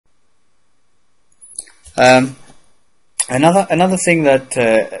Another thing that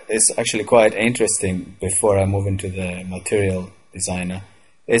is actually quite interesting before I move into the material designer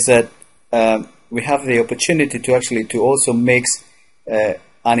is that we have the opportunity to actually to also mix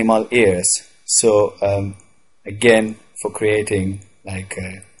animal ears. So again, for creating like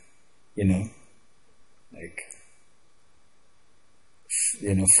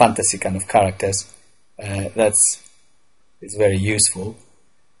fantasy kind of characters, it's very useful.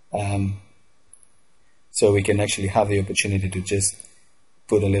 So we can actually have the opportunity to just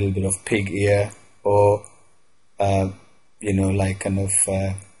put a little bit of pig ear, or like kind of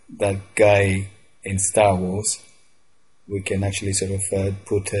that guy in Star Wars. We can actually sort of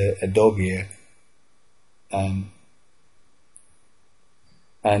put a dog ear,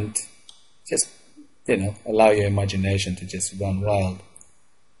 and just allow your imagination to just run wild.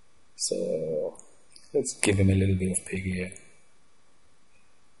 So let's give him a little bit of pig ear.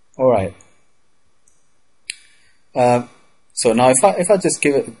 All right. So now if I just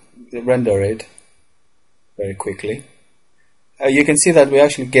render it very quickly, you can see that we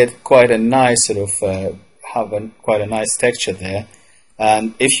actually get quite a nice sort of quite a nice texture there.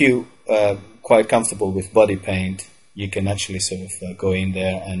 And if you quite comfortable with body paint, you can actually sort of go in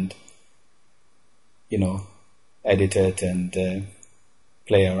there and edit it and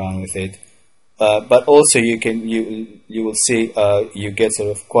play around with it. But also you will see you get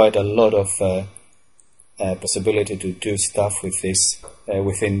sort of quite a lot of possibility to do stuff with this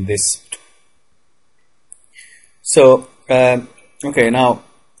within this. So okay, now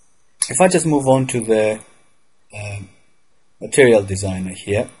if I just move on to the material designer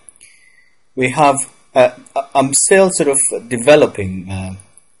here, we have I'm still sort of developing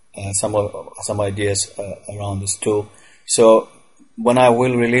some ideas around this tool. So when I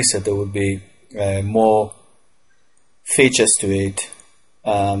will release it, there will be more features to it,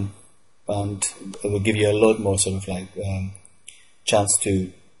 and it will give you a lot more sort of like chance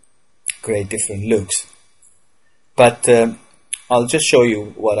to create different looks. But I'll just show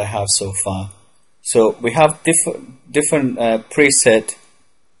you what I have so far. So we have different preset.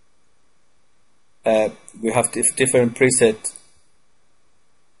 We have different preset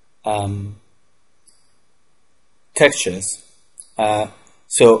textures.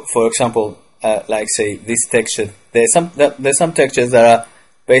 So, for example, like say this texture, there's some textures that are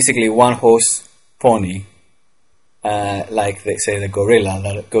basically one horse pony, like they say the gorilla,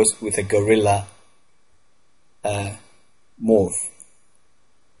 that goes with a gorilla morph.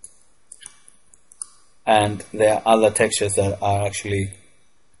 And there are other textures that are actually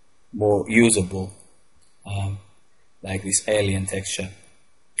more usable, like this alien texture.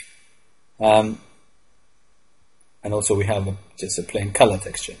 And also we have just a plain color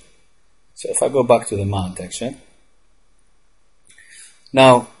texture. So if I go back to the man texture,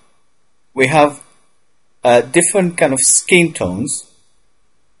 now we have different kind of skin tones.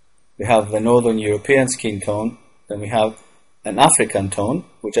 We have the Northern European skin tone, then we have an African tone,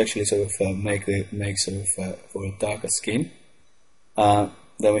 which actually sort of makes sort of for a darker skin. Then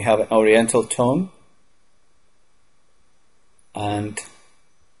we have an Oriental tone, and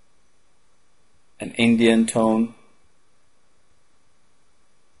an Indian tone,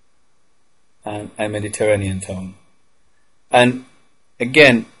 and a Mediterranean tone. And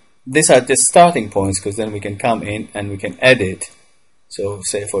again, these are just starting points, because then we can come in and we can edit. So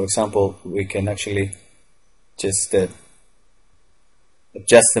say for example, we can actually just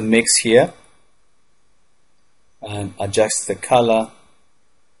adjust the mix here and adjust the color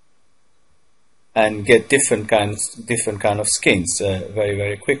and get different kind of skins very,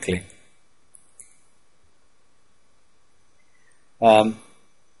 very quickly.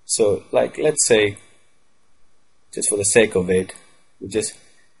 So like, let's say, just for the sake of it, we just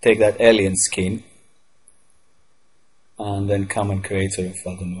take that alien skin and then come and create sort of,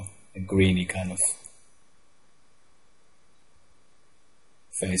 I don't know, a greeny kind of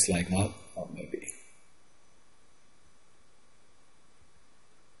face like that, or maybe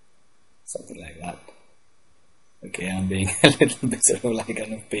something like that. Okay, I'm being a little bit sort of like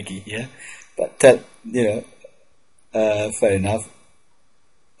kind of picky here, but fair enough.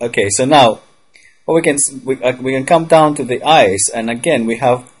 Okay, so now we can come down to the eyes, and again we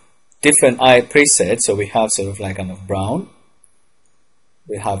have different eye presets. So we have sort of like kind of brown,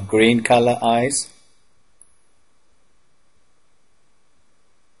 we have green color eyes,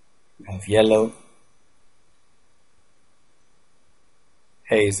 we have yellow,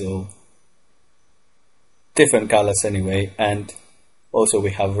 hazel, different colors anyway, and also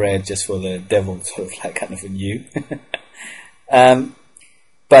we have red just for the devil, sort of like kind of a new.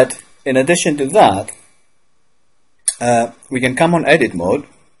 But in addition to that, we can come on edit mode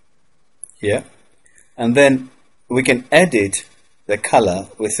here, and then we can edit the color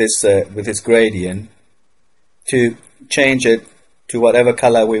with this gradient to change it to whatever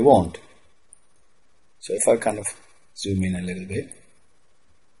color we want. So if I kind of zoom in a little bit,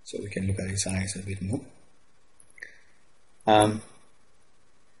 so we can look at his eyes a bit more. And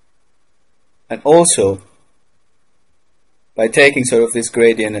also, by taking sort of this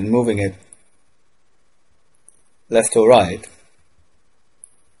gradient and moving it left or right,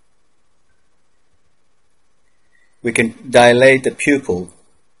 we can dilate the pupil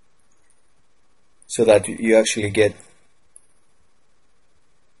so that you actually get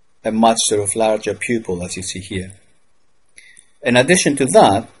a much sort of larger pupil, as you see here. In addition to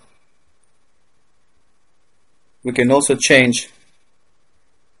that, we can also change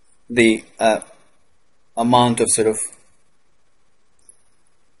the amount of sort of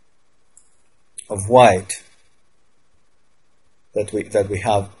white that we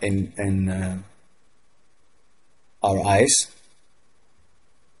have in our eyes.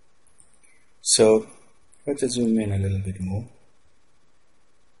 So let's zoom in a little bit more.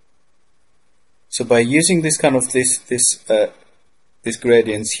 So by using this kind of these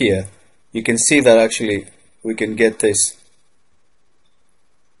gradients here, you can see that actually we can get this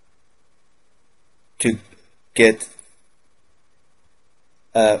to get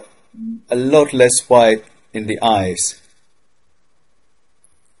a lot less white in the eyes,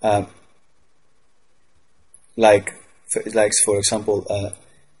 like for example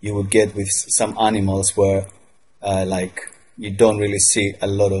you would get with some animals where like you don't really see a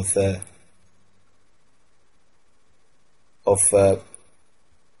lot of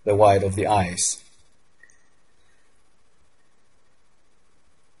the white of the eyes.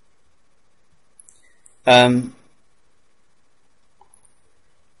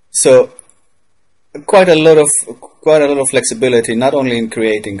 So quite a lot of flexibility, not only in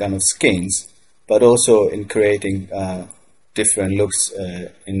creating kind of skins, but also in creating different looks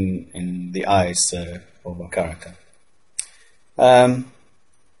in the eyes of a character.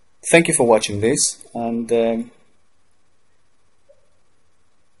 Thank you for watching this, and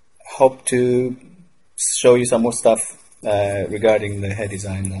hope to show you some more stuff regarding the head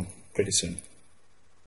design pretty soon.